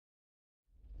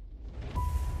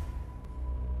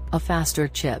A faster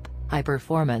chip,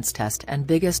 high-performance test and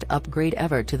biggest upgrade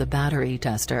ever to the battery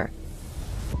tester.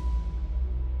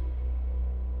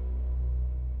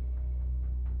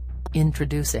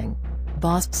 Introducing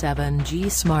Boss 7G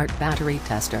Smart Battery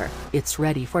Tester. It's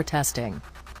ready for testing.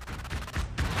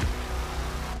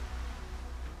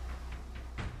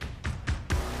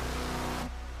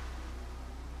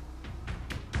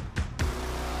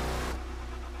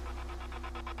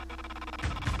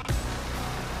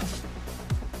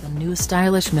 The new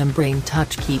stylish membrane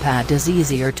touch keypad is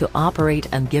easier to operate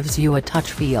and gives you a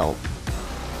touch feel.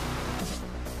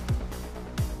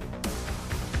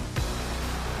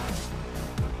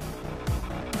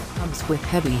 Comes with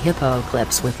heavy hippo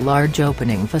clips with large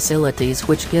opening facilities,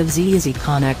 which gives easy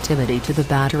connectivity to the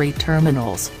battery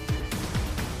terminals.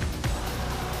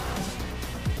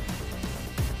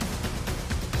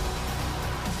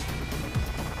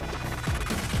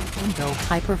 Though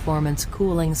high-performance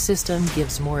cooling system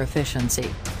gives more efficiency.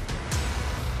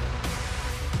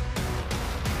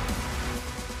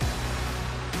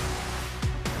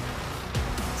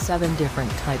 Seven different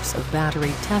types of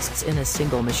battery tests in a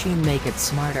single machine make it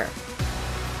smarter.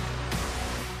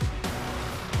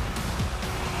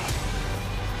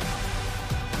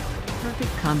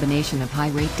 Perfect combination of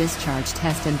high-rate discharge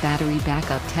test and battery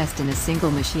backup test in a single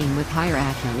machine with higher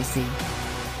accuracy.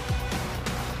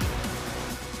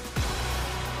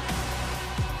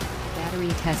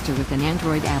 Battery tester with an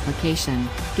Android application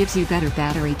gives you better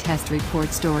battery test report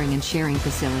storing and sharing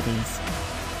facilities.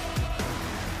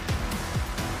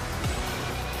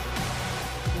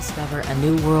 Discover a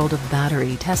new world of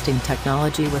battery testing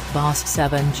technology with Boss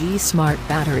 7G Smart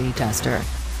Battery Tester.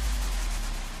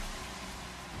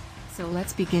 So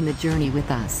let's begin the journey with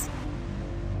us.